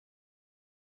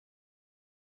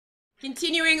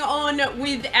Continuing on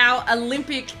with our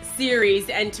Olympic series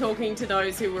and talking to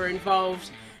those who were involved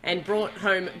and brought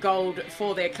home gold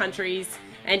for their countries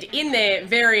and in their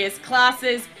various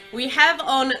classes, we have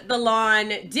on the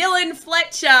line Dylan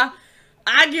Fletcher,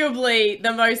 arguably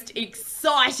the most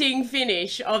exciting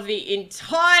finish of the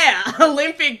entire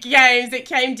Olympic Games. It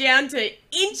came down to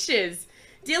inches.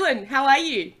 Dylan, how are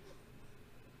you?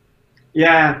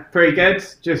 Yeah, pretty good.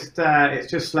 Just it's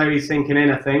just slowly sinking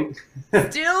in, I think.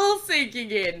 Still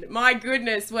sinking in. My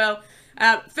goodness. Well,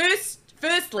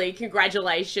 firstly,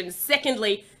 congratulations.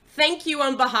 Secondly, thank you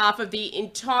on behalf of the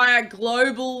entire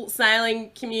global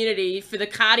sailing community for the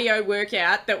cardio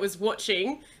workout that was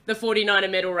watching the 49er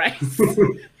medal race.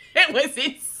 It was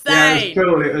insane. Yeah, it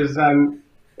was cool.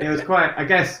 It was quite. I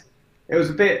guess it was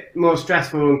a bit more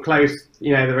stressful and close,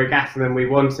 the regatta than we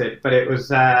wanted. But it was.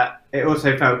 It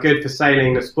also felt good for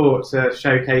sailing the sport to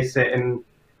showcase it, and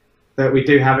that we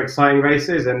do have exciting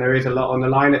races, and there is a lot on the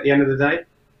line at the end of the day.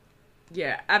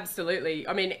 Yeah, absolutely.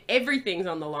 I mean, everything's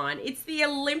on the line. It's the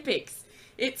Olympics.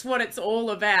 It's what it's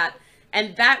all about.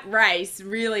 And that race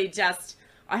really just,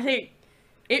 I think,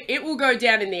 it will go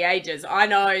down in the ages. I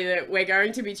know that we're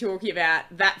going to be talking about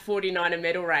that 49er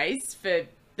medal race for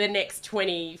the next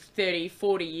 20, 30,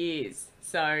 40 years.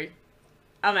 So,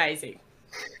 amazing.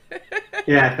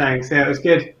 Yeah, thanks. Yeah, it was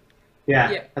good.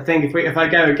 Yeah. I think if I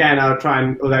go again, I'll try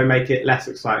and make it less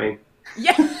exciting.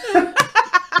 Yeah.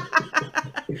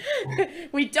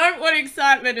 We don't want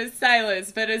excitement as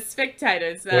sailors, but as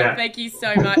spectators, thank you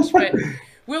so much. But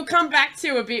we'll come back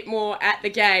to a bit more at the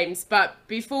Games. But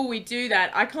before we do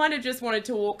that, I kind of just wanted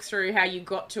to walk through how you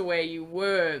got to where you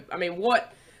were. I mean,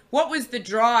 what was the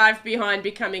drive behind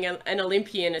becoming an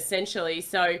Olympian, essentially?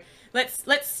 So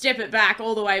let's step it back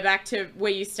all the way back to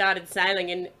where you started sailing,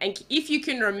 and if you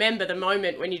can remember the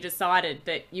moment when you decided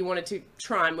that you wanted to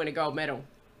try and win a gold medal.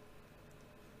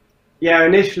 Yeah,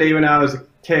 initially when I was a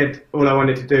kid, all I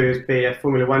wanted to do was be a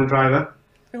Formula One driver.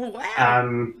 Oh,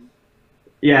 wow.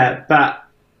 Yeah, but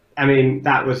I mean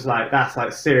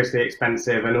that's seriously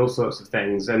expensive and all sorts of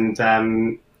things. And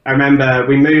I remember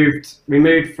we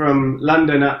moved from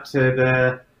London up to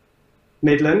the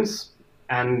Midlands,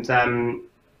 and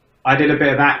I did a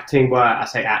bit of acting work. I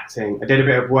say acting. I did a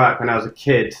bit of work when I was a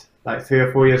kid, like 3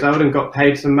 or 4 years old, and got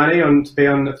paid some money to be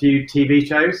on a few TV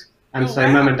shows. And so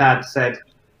Mum and Dad said,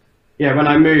 yeah, when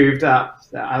I moved up,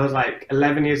 I was like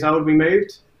 11 years old, we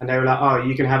moved, and they were like, oh,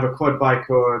 you can have a quad bike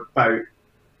or a boat.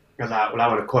 I was like, well, I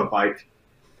want a quad bike.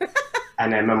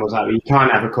 And then Mum was like, well, you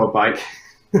can't have a quad bike.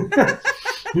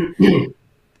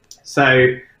 So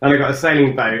then I got a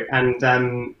sailing boat, and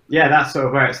that's sort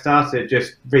of where it started,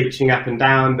 just reaching up and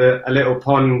down a little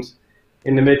pond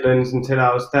in the Midlands until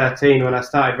I was 13 when I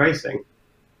started racing.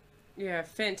 Yeah,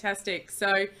 fantastic.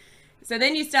 So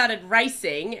then you started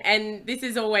racing, and this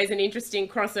is always an interesting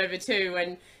crossover too,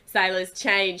 when sailors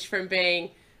change from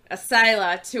being a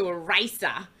sailor to a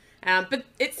racer. But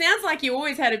it sounds like you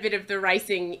always had a bit of the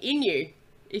racing in you,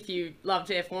 if you loved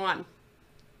F1.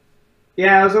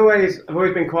 Yeah, I've always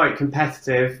been quite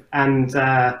competitive, and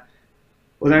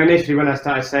although initially when I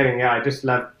started sailing, I just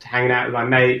loved hanging out with my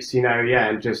mates,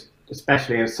 and just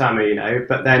especially in summer,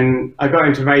 But then I got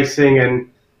into racing, and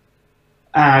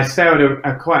I sailed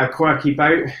quite a quirky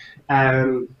boat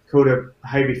called a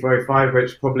Hobie 405,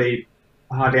 which probably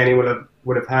hardly anyone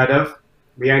would have heard of.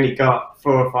 We only got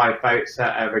 4 or 5 boats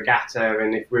at a regatta,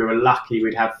 and if we were lucky,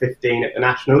 we'd have 15 at the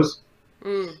Nationals.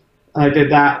 Mm. I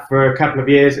did that for a couple of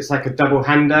years. It's like a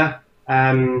double-hander,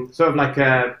 sort of like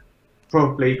a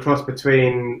probably cross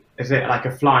between, is it like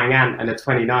a flying ant and a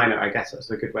 29er? I guess that's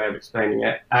a good way of explaining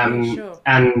it. Sure.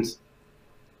 And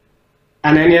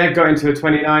then, got into a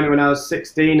 29er when I was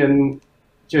 16, and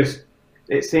just,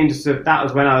 it seemed that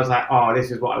was when I was like, oh, this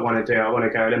is what I want to do. I want to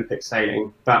go Olympic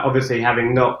sailing. But obviously,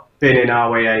 having not been in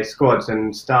RWA squads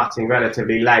and starting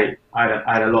relatively late, I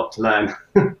had a lot to learn.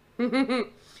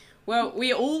 Well,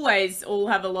 we always all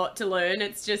have a lot to learn.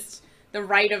 It's just the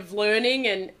rate of learning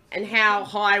and how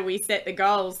high we set the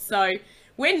goals. So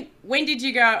when did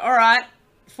you go, all right,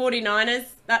 49ers,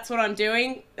 that's what I'm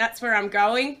doing. That's where I'm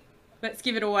going. Let's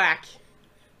give it a whack.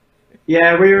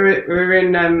 Yeah, we were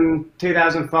in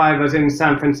 2005. I was in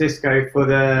San Francisco for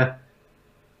the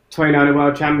 29er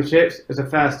World Championships. It was the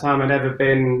first time I'd ever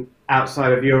been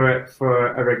outside of Europe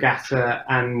for a regatta,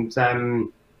 and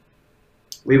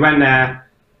we went there.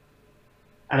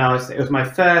 And it was my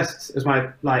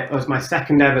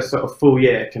second ever sort of full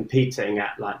year competing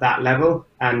at like that level,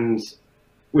 and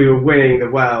we were winning the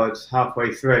world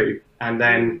halfway through, and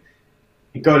then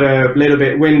it got a little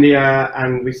bit windier,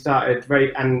 and we started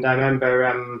and I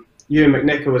remember Ewan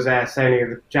McNichol was there sailing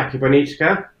with Jackie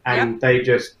Boniczka, and they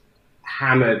just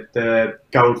hammered the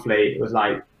Gold Fleet. It was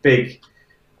like big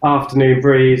afternoon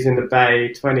breeze in the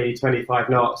bay, 20, 25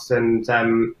 knots. And I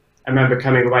remember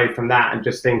coming away from that and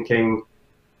just thinking,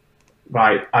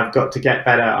 right, I've got to get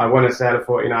better. I want to sail a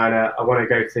 49er. I want to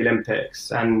go to the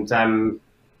Olympics. And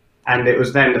it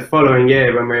was then the following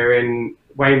year when we were in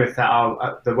Weymouth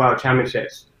at the World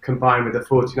Championships, combined with the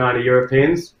 49er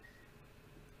Europeans,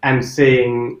 and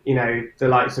seeing, you know, the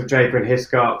likes of Draper and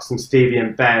Hiscox and Stevie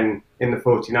and Ben in the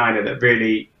 49er that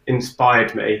really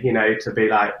inspired me, you know, to be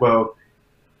like, well,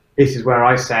 this is where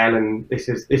I sail, and this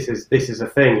is a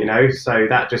thing, you know. So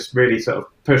that just really sort of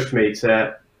pushed me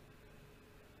to,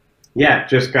 yeah,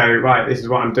 just go, right, this is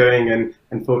what I'm doing. And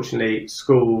unfortunately,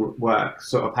 school work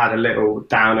sort of had a little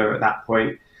downer at that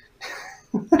point.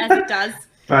 As it does.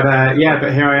 But yeah,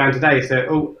 but here I am today. So it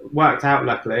all worked out,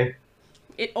 luckily.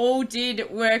 It all did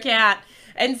work out.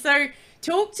 And so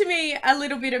talk to me a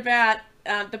little bit about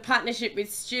the partnership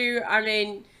with Stu, I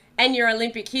mean, and your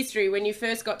Olympic history when you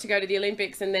first got to go to the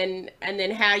Olympics, and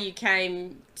then how you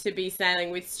came to be sailing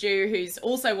with Stu, who's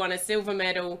also won a silver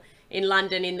medal in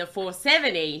London in the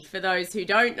 470, for those who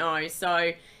don't know.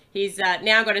 So he's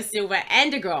now got a silver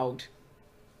and a gold.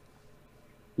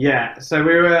 Yeah, so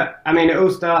I mean, it all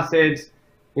started,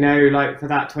 you know, like for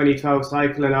that 2012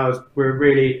 cycle, and I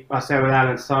sailed with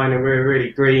Alan Stein, and we were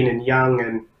really green and young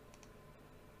and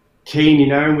keen, you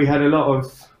know, and we had a lot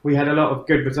of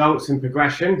good results in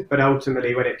progression, but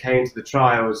ultimately when it came to the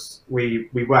trials, we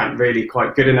weren't really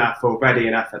quite good enough or ready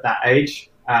enough at that age,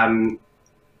 and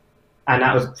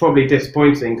that was probably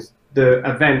disappointing, because the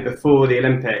event before the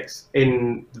Olympics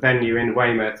in the venue in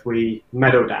Weymouth, we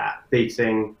medalled at,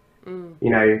 beating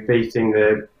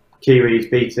the Kiwis,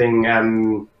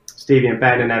 beating Stevie and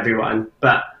Ben and everyone,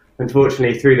 but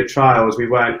unfortunately through the trials we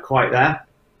weren't quite there.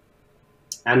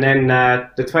 And then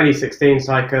the 2016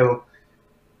 cycle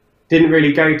didn't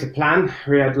really go to plan.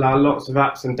 We had lots of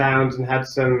ups and downs, and had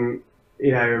some,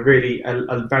 you know, really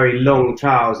a very long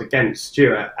trials against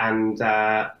Stuart and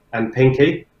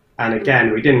Pinky. And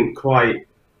again, we didn't quite,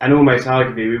 and almost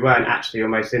arguably we weren't actually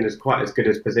almost in quite as good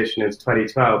a position as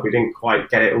 2012. We didn't quite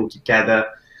get it all together.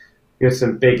 We had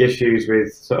some big issues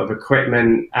with sort of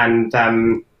equipment, and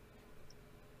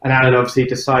Alan obviously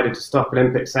decided to stop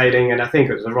Olympic sailing, and I think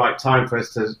it was the right time for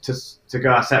us to go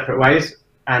our separate ways.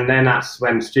 And then that's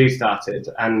when Stu started,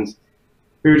 and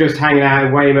we were just hanging out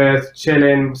in Weymouth,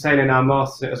 chilling, sailing our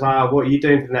Moths, and it was like, oh, what are you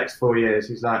doing for the next 4 years?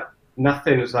 He's like,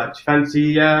 nothing. It was like, do you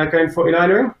fancy going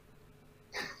 49ering?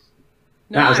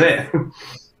 Nice. That was it.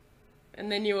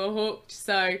 And then you were hooked,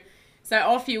 so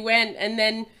off you went. And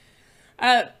then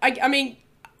I mean,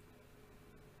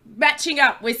 matching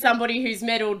up with somebody who's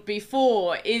medalled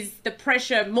before, is the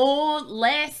pressure more,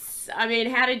 less? I mean,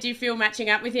 how did you feel matching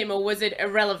up with him, or was it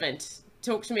irrelevant?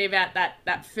 Talk to me about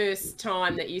that first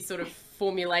time that you sort of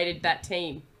formulated that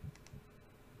team.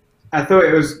 I thought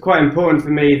it was quite important for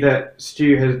me that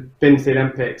Stu has been to the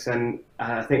Olympics, and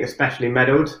I think especially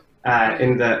medalled,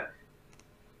 in that,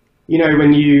 you know,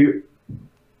 when you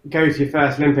go to your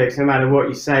first Olympics, no matter what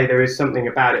you say, there is something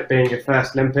about it being your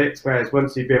first Olympics, whereas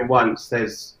once you've been once,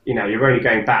 there's, you know, you're only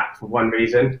going back for one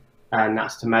reason, and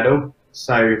that's to medal.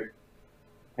 So,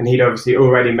 and he'd obviously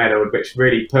already medalled, which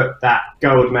really put that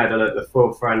gold medal at the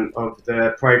forefront of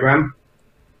the program.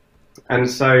 And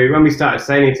so when we started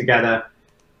sailing together,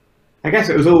 I guess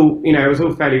it was all, you know, it was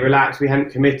all fairly relaxed. We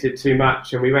hadn't committed too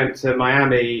much, and we went to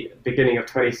Miami beginning of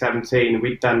 2017.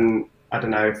 We'd done, I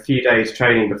don't know, a few days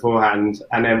training beforehand,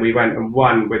 and then we went and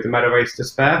won with the medal race to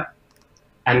spare.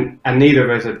 And neither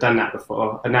of us had done that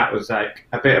before, and that was like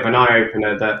a bit of an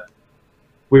eye-opener, that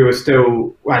we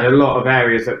had a lot of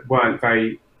areas that weren't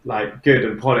very like good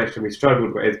and polished, and we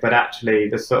struggled with, but actually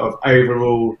the sort of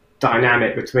overall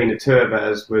dynamic between the two of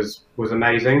us was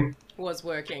amazing. Was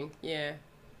working, yeah.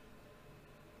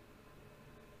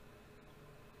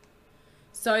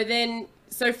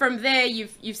 So from there,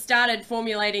 you've started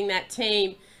formulating that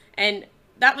team, and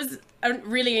that was a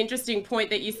really interesting point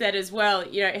that you said as well.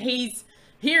 You know,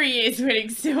 here he is winning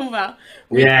silver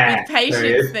with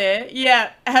patience there.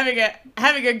 Yeah,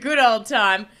 having a good old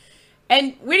time.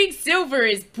 And winning silver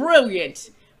is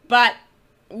brilliant, but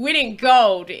winning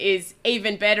gold is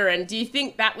even better. And do you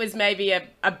think that was maybe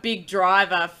a big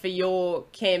driver for your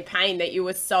campaign, that you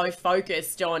were so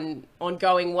focused on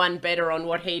going one better on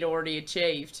what he'd already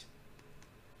achieved?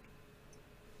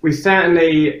 We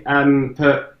certainly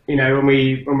put, you know, when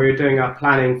we were doing our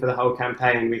planning for the whole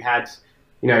campaign, we had,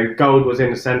 you know, gold was in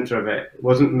the centre of it. It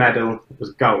wasn't medal, it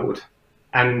was gold.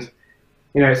 And,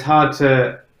 you know, it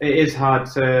is hard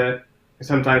to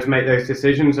sometimes make those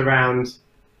decisions around,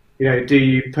 you know, do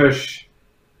you push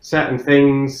certain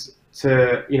things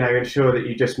to, you know, ensure that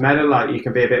you just medal? Like, you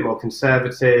can be a bit more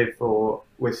conservative or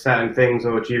with certain things,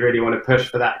 or do you really want to push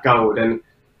for that gold? And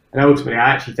ultimately, I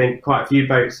actually think quite a few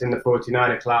boats in the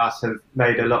 49er class have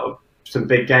made some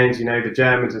big gains, you know, the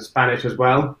Germans and Spanish as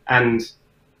well. And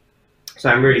so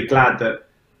I'm really glad that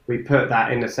we put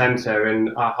that in the centre, and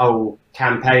our whole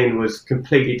campaign was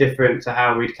completely different to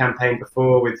how we'd campaigned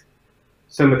before, with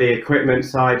some of the equipment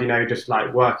side, you know, just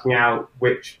like working out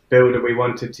which builder we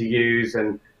wanted to use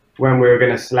and when we were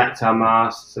going to select our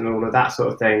masts and all of that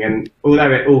sort of thing. And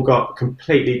although it all got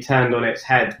completely turned on its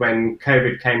head when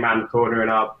COVID came around the corner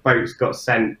and our boats got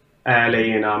sent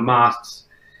early and our masts,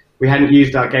 we hadn't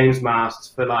used our games masts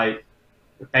for like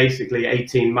basically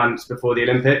 18 months before the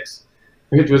Olympics,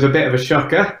 which was a bit of a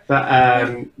shocker,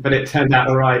 but it turned out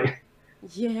all right.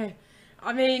 Yeah,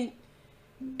 I mean,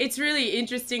 it's really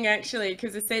interesting actually,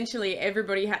 because essentially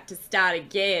everybody had to start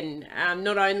again.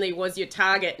 Not only was your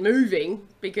target moving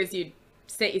because you'd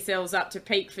set yourselves up to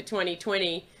peak for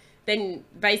 2020, then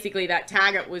basically that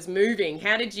target was moving.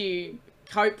 How did you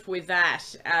cope with that?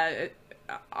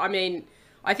 I mean,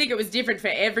 I think it was different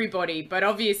for everybody, but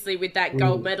obviously with that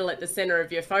gold medal at the center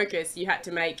of your focus, you had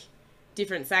to make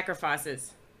different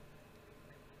sacrifices.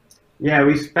 Yeah,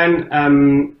 we spent,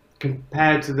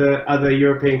 compared to the other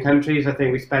European countries, I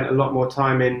think we spent a lot more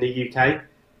time in the UK,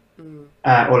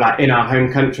 or like in our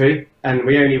home country, and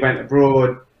we only went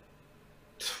abroad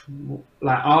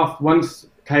like once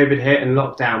COVID hit and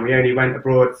lockdown. We only went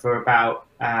abroad for about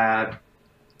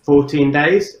 14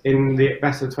 days in the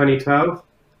rest of 2012,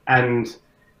 and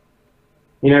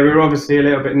you know, we were obviously a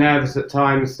little bit nervous at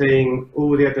times seeing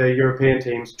all the other European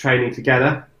teams training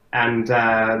together. And,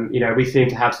 you know, we seemed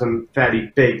to have some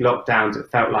fairly big lockdowns, it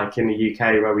felt like, in the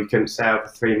UK, where we couldn't sail for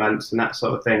 3 months and that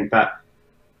sort of thing. But,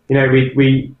 you know,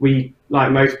 we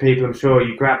like most people, I'm sure,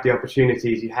 you grabbed the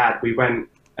opportunities you had. We went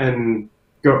and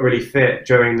got really fit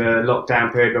during the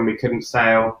lockdown period when we couldn't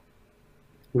sail.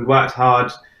 We worked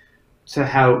hard to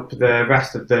help the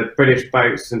rest of the British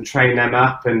boats and train them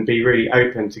up and be really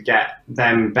open to get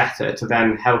them better to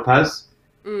then help us.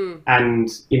 And,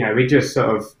 you know, we just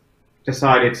sort of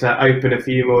decided to open a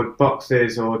few more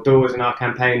boxes or doors in our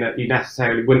campaign that you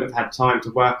necessarily wouldn't have had time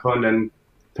to work on, and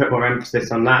put more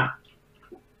emphasis on that.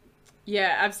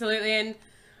 Yeah, absolutely. And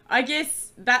I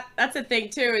guess that's a thing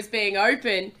too, is being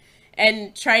open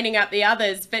and training up the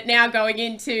others. But now going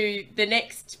into the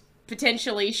next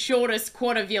potentially shortest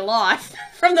quad of your life,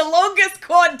 from the longest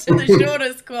quad to the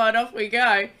shortest quad, off we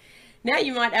go. Now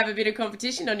you might have a bit of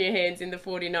competition on your hands in the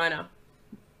 49er.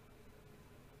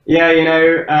 Yeah, you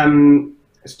know,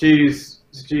 Stu's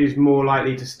more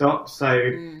likely to stop. So,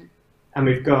 and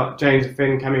we've got James and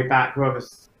Finn coming back, who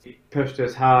obviously pushed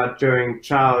us hard during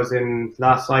trials in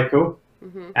last cycle.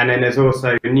 And then there's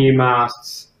also new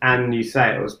masts and new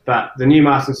sails. But the new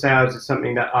masts and sails is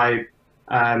something that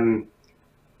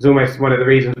is almost one of the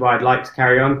reasons why I'd like to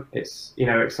carry on. It's, you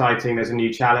know, exciting. There's a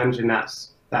new challenge, and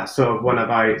that's sort of one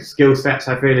of our skill sets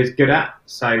I feel is good at.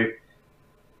 So,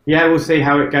 yeah, we'll see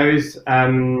how it goes.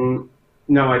 No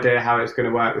idea how it's going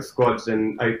to work with squads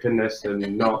and openness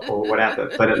and not or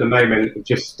whatever. But at the moment, I'm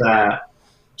just not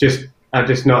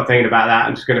thinking about that.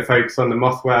 I'm just going to focus on the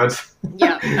Moth Worlds.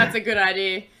 Yeah, that's a good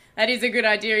idea. That is a good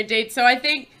idea indeed. So I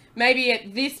think maybe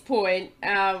at this point,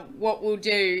 what we'll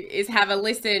do is have a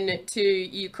listen to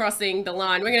you crossing the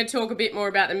line. We're going to talk a bit more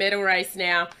about the medal race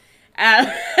now, and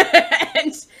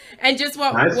just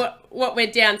what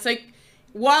went down. So,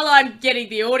 while I'm getting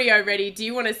the audio ready, do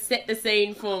you want to set the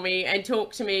scene for me and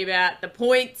talk to me about the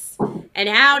points and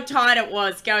how tight it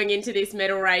was going into this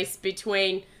medal race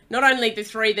between not only the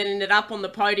three that ended up on the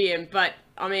podium, but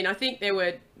I mean, I think there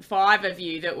were 5 of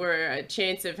you that were a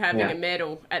chance of having a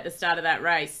medal at the start of that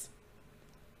race.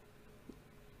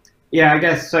 Yeah, I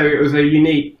guess so. It was a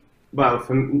unique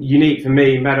for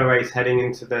me, medal race heading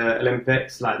into the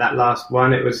Olympics. Like that last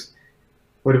one, it was,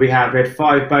 what did we have? We had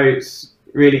 5 boats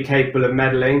really capable of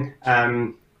medaling.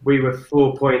 We were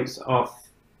 4 points off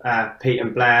Pete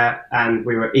and Blair, and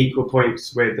we were equal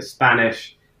points with the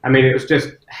Spanish. I mean, it was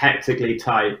just hectically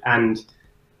tight. And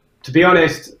to be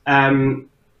honest,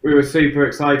 we were super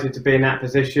excited to be in that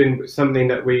position. It's something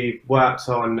that we worked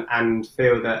on and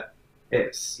feel that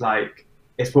it's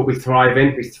what we thrive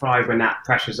in. We thrive when that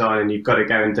pressure's on and you've got to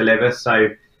go and deliver. So,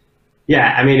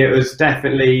 yeah, I mean, it was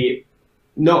definitely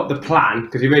not the plan,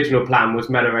 because the original plan was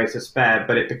medal race to spare,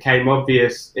 but it became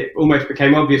obvious, it almost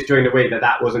became obvious during the week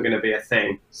that wasn't going to be a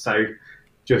thing. So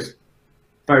just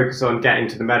focus on getting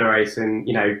to the medal race in,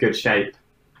 you know, good shape.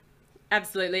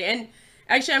 Absolutely. And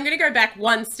actually, I'm going to go back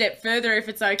one step further, if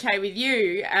it's okay with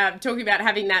you, talking about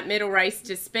having that medal race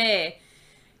to spare.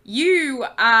 You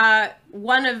are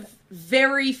one of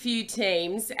very few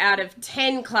teams out of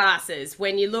 10 classes,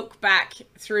 when you look back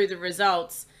through the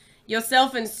results.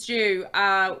 Yourself and Stu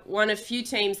are one of few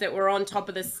teams that were on top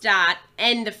of the start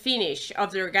and the finish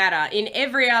of the regatta. In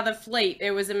every other fleet,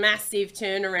 there was a massive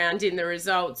turnaround in the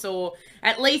results, or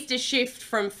at least a shift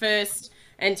from first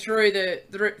and through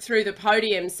the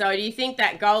podium. So do you think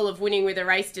that goal of winning with a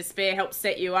race to spare helped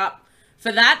set you up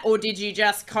for that, or did you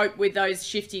just cope with those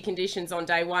shifty conditions on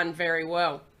day one very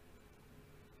well?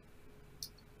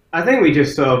 I think we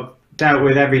just sort of dealt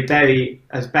with every day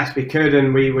as best we could,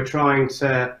 and we were trying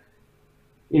to,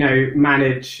 you know,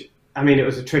 manage. I mean, it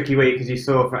was a tricky week, as you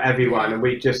saw, for everyone, and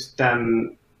we just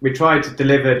we tried to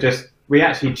deliver. We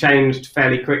actually changed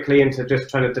fairly quickly into just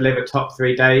trying to deliver top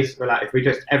 3 days. We're like, if we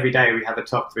just every day we have a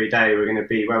top 3 day, we're going to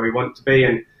be where we want to be.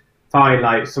 And fine,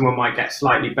 like someone might get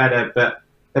slightly better, but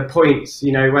the points,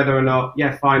 you know, whether or not,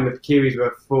 yeah, fine, with Kiwis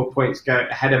were 4 points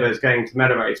ahead of us going to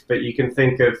medal race, but you can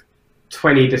think of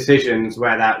 20 decisions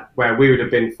where we would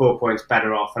have been 4 points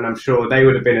better off, and I'm sure they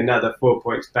would have been another 4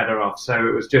 points better off. So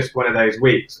it was just one of those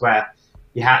weeks where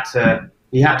you had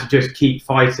to just keep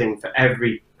fighting for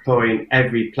every point,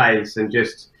 every place, and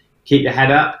just keep your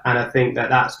head up. And I think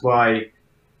that's why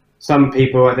some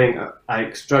people, I think,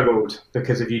 like struggled,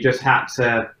 because if you just had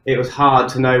to, it was hard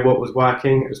to know what was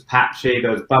working. It was patchy,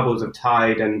 there was bubbles of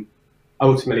tide, and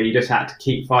ultimately you just had to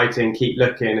keep fighting, keep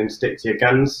looking, and stick to your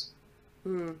guns.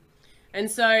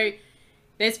 And so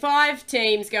there's 5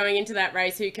 teams going into that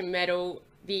race who can medal.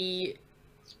 The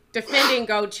defending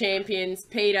gold champions,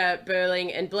 Peter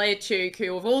Burling and Blair Tuke,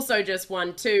 who have also just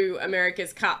won 2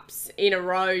 America's Cups in a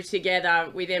row together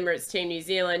with Emirates Team New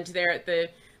Zealand. They're at the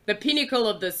pinnacle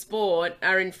of the sport,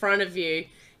 are in front of you.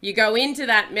 You go into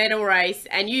that medal race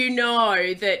and you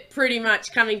know that pretty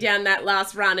much coming down that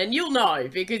last run, and you'll know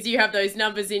because you have those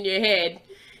numbers in your head,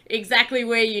 exactly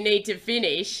where you need to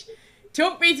finish.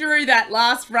 Talk me through that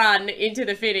last run into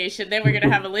the finish, and then we're going to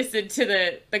have a listen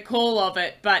to the call of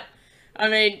it. But, I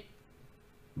mean,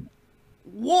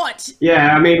 what?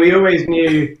 Yeah, I mean, we always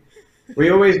knew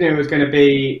it was going to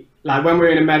be, like, when we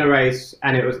were in a medal race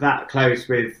and it was that close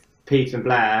with Pete and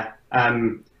Blair,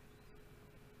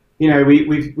 you know,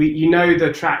 you know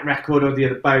the track record of the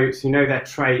other boats, you know their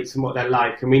traits and what they're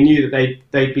like, and we knew that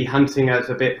they'd be hunting us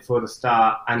a bit before the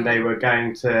start, and they were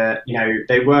going to, you know,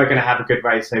 they were going to have a good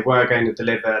race, they were going to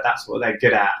deliver. That's what they're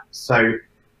good at. So,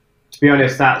 to be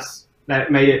honest,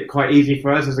 that made it quite easy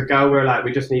for us as a goal. We were like,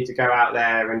 we just need to go out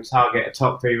there and target a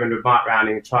top 300 mark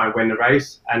rounding and try and win the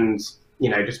race, and, you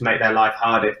know, just make their life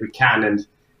hard if we can. And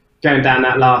going down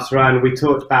that last run, we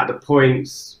talked about the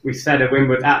points. We said at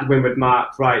the Windward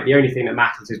mark, right, the only thing that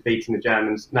matters is beating the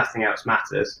Germans. Nothing else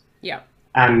matters. Yeah.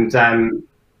 And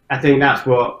I think that's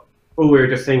what all we were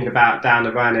just thinking about down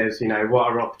the run is, you know, what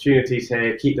are opportunities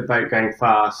here? Keep the boat going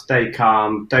fast, stay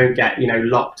calm, don't get, you know,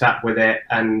 locked up with it.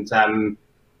 And,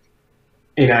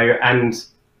 you know, and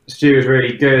Stu was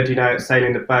really good, you know, at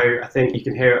sailing the boat. I think you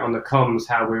can hear it on the comms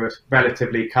how we were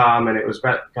relatively calm, and it was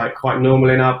like quite normal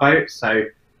in our boat. So,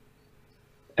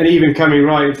 and even coming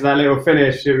right into that little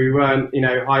finish, we weren't, you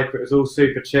know, hyper. It was all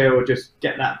super chill. Just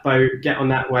get that boat, get on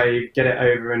that wave, get it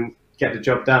over, and get the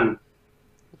job done.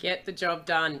 Get the job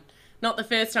done. Not the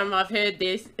first time I've heard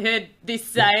this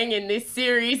saying in this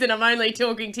series, and I'm only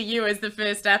talking to you as the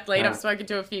first athlete. I've spoken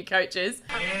to a few coaches.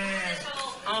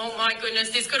 Oh my goodness,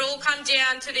 this could all come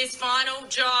down to this final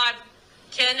jibe.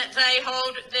 Can they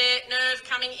hold their nerve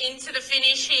coming into the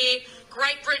finish here?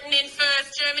 Great Britain in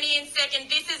first, Germany in second.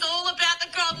 This is all about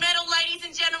the gold medal, ladies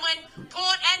and gentlemen.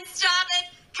 Port and starboard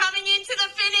coming into the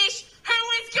finish. Who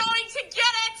is going to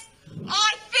get it? I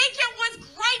think it was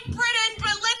Great Britain,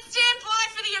 but let's stand by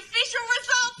for the official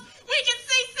results. We can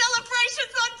see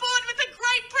celebrations on board with the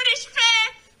Great British pair.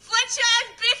 Fletcher and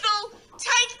Bithell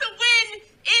take the win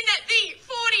in the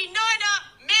 49er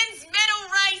men's medal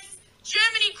race.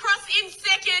 Germany cross in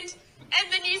second, and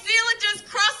the New Zealanders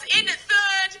cross in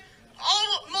third.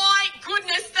 Oh my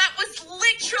goodness, that was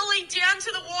literally down to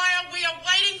the wire. We are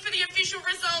waiting for the official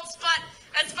results, but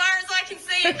as far as I can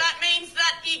see it, that means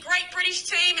that the Great British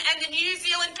team and the New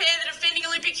Zealand pair, the defending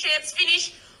Olympic champs,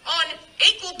 finish on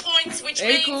equal points, which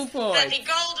means that the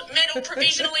gold medal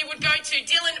provisionally would go to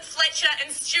Dylan Fletcher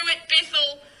and Stu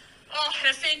Bithell. Oh,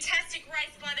 and a fantastic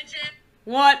race by the Germans.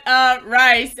 What a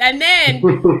race. And then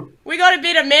we got a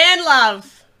bit of man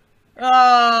love.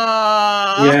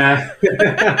 Oh. Yeah.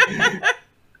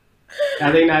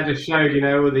 I think that just showed, you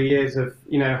know, all the years of,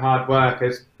 you know, hard work.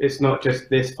 It's not just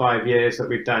this 5 years that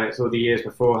we've done, it's all the years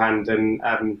beforehand.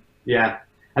 And yeah,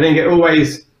 I think it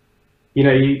always, you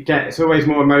know, it's always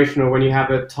more emotional when you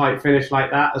have a tight finish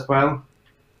like that as well.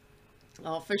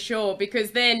 Oh, for sure,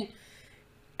 because then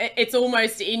it's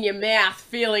almost in your mouth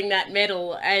feeling that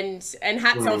medal, and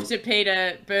hats off to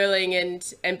Peter Burling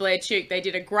and Blair Tuke. They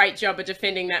did a great job of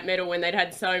defending that medal when they'd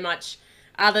had so much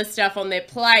other stuff on their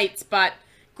plates, but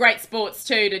great sports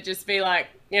too to just be like,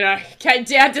 you know, came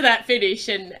down to that finish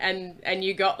and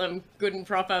you got them good and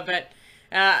proper. But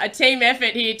a team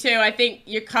effort here too. I think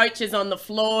your coach is on the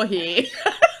floor here.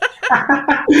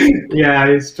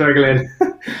 Yeah, he's struggling.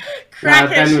 Ben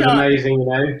was amazing, you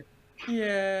know.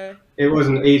 Yeah. It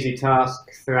wasn't an easy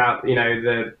task throughout, you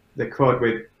know, the quad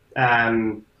with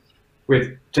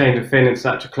James and Finn in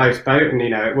such a close boat, and you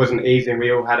know it wasn't easy, and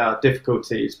we all had our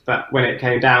difficulties. But when it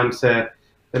came down to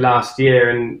the last year,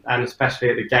 and especially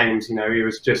at the games, you know, he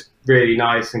was just really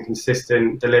nice and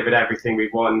consistent, delivered everything we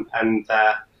want, and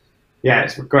yeah,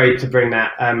 it's great to bring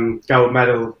that gold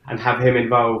medal and have him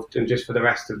involved, and just for the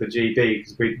rest of the GB,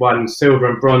 because we'd won silver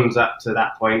and bronze up to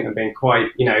that point and been quite,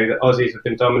 you know, the Aussies have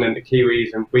been dominant, the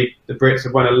Kiwis, and the Brits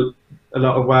have won a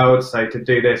lot of worlds, so to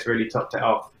do this really topped it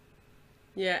off.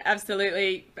 Yeah,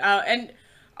 absolutely. And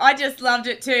I just loved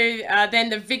it too. Then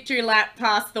the victory lap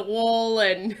past the wall,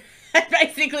 and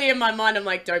basically in my mind I'm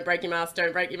like, don't break your mask,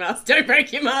 don't break your mask, don't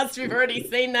break your mask. We've already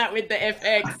seen that with the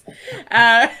FX.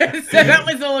 So that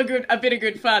was all a bit of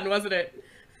good fun, wasn't it?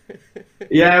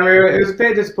 Yeah, it was a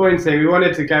bit disappointing. We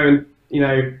wanted to go and, you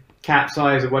know,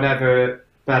 capsize or whatever,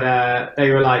 but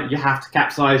they were like, you have to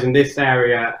capsize in this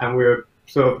area, and we were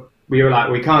like,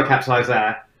 we can't capsize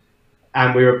there.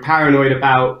 And we were paranoid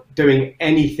about doing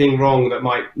anything wrong that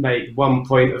might make 1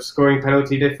 point of scoring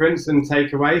penalty difference and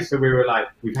take away. So we were like,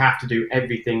 we have to do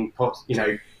everything, you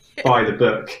know, by the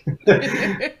book.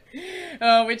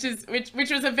 Oh, which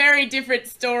was a very different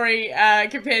story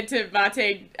compared to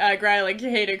Martine Grail and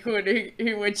Kahina Kun,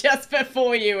 who were just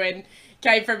before you and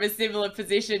came from a similar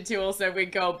position to also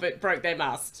win gold, but broke their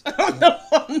mast on the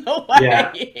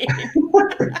way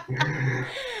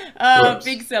in.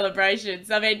 Big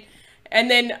celebrations. I mean. And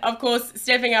then, of course,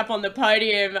 stepping up on the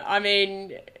podium, I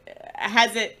mean,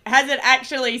 has it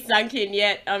actually sunk in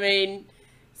yet? I mean,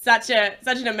 such an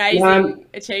amazing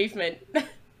achievement.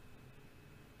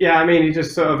 Yeah, I mean, you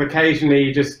just sort of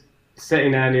occasionally just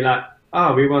sitting there and you're like,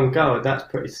 oh, we won gold, that's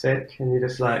pretty sick. And you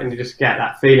just get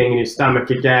that feeling in your stomach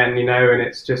again, you know, and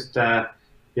it's just,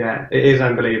 yeah, it is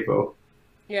unbelievable.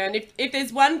 Yeah, and if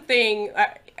there's one thing,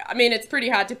 I mean, it's pretty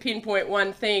hard to pinpoint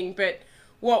one thing, but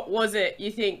what was it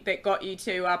you think that got you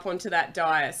two up onto that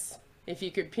dais, if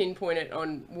you could pinpoint it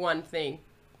on one thing?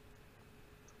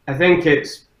 I think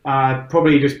it's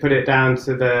probably just put it down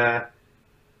to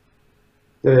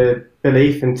the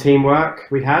belief and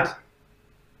teamwork we had.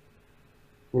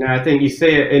 You know, I think you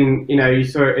see it in, you know, you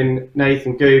saw it in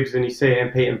Nathan Goobs and you see it in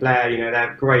Pete and Blair. You know,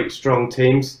 they're great, strong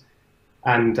teams,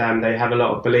 and they have a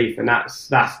lot of belief, and that's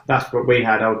what we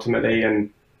had ultimately, and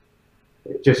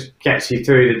it just gets you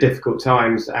through the difficult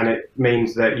times, and it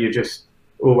means that you just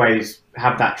always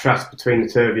have that trust between the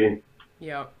two of you.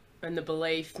 Yeah, and the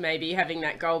belief, maybe having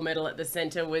that gold medal at the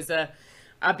centre was a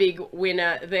big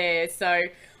winner there. So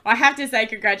I have to say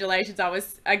congratulations. I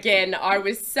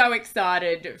was so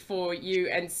excited for you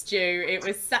and Stu. It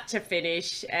was such a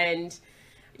finish, and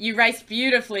you raced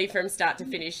beautifully from start to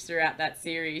finish throughout that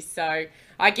series. So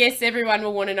I guess everyone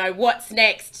will want to know what's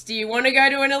next. Do you want to go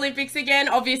to an Olympics again?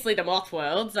 Obviously the Moth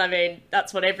Worlds. I mean,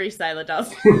 that's what every sailor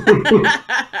does.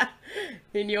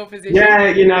 In your position. Yeah,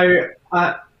 you know,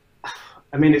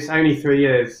 I mean, it's only 3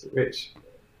 years, which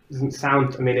doesn't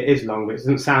sound, I mean, it is long, but it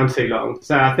doesn't sound too long.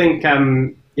 So I think,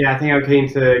 yeah, I think I'm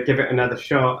keen to give it another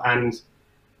shot, and,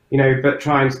 you know, but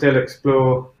try and still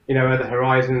explore, you know, other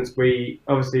horizons. We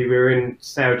were in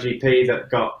Sail GP that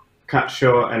got cut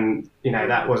short, and, you know,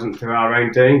 that wasn't through our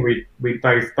own doing. We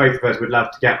both of us would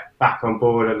love to get back on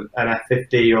board an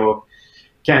F50 or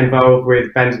get involved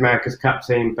with Ben's America's Cup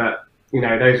team, but, you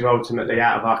know, those are ultimately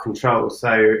out of our control.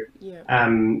 So yeah.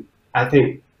 I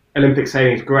think Olympic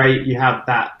sailing is great. You have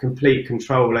that complete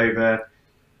control over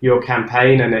your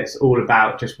campaign, and it's all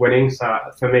about just winning. So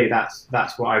for me, that's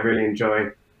what I really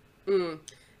enjoy.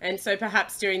 And so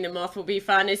perhaps doing the Moth will be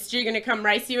fun. Is Stu going to come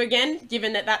race you again,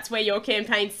 given that that's where your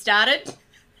campaign started?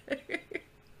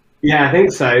 Yeah, I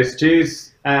think so.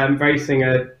 Stu's racing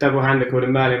a double-hander called a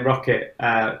Merlin Rocket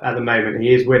at the moment.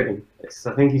 He is winning.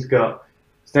 I think he's got,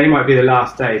 today might be the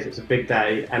last day, so it's a big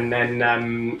day. And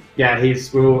then, yeah,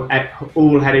 we're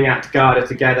all heading out to Garda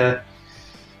together.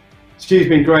 Stu's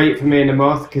been great for me in the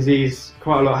Moth because he's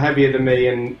quite a lot heavier than me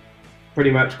and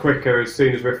pretty much quicker as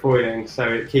soon as we're foiling, so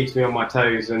it keeps me on my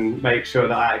toes and makes sure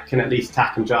that I can at least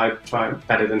tack and drive, try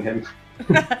better than him.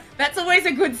 That's always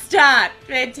a good start.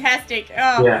 Fantastic.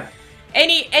 Oh, yeah.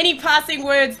 Any passing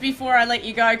words before I let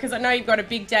you go? Because I know you've got a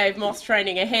big day of Moth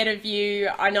training ahead of you.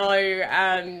 I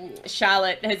know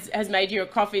Charlotte has made you a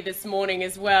coffee this morning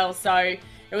as well. So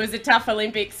it was a tough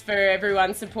Olympics for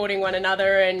everyone supporting one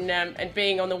another, and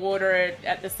being on the water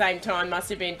at the same time must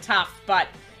have been tough. But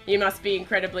you must be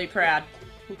incredibly proud.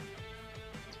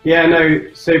 Yeah,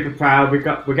 no, super proud.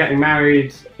 We're getting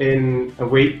married in a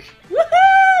week.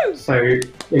 Woohoo! So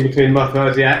in between Moth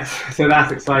Worlds, yeah. So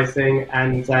that's exciting,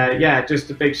 and yeah, just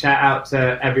a big shout out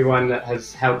to everyone that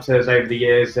has helped us over the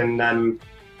years, and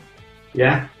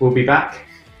yeah, we'll be back.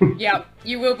 Yep,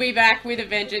 you will be back with a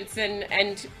vengeance,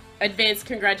 and advanced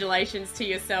congratulations to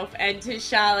yourself and to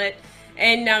Charlotte.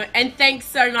 And thanks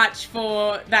so much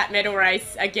for that medal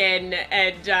race again,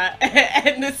 and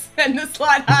the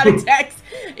slight heart attacks.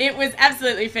 It was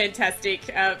absolutely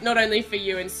fantastic, not only for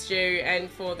you and Stu and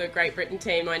for the Great Britain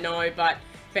team, I know, but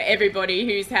for everybody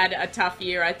who's had a tough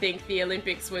year. I think the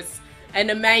Olympics was an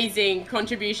amazing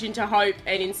contribution to hope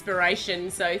and inspiration.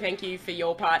 So thank you for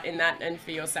your part in that and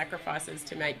for your sacrifices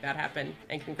to make that happen.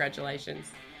 And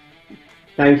congratulations.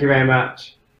 Thank you very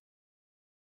much.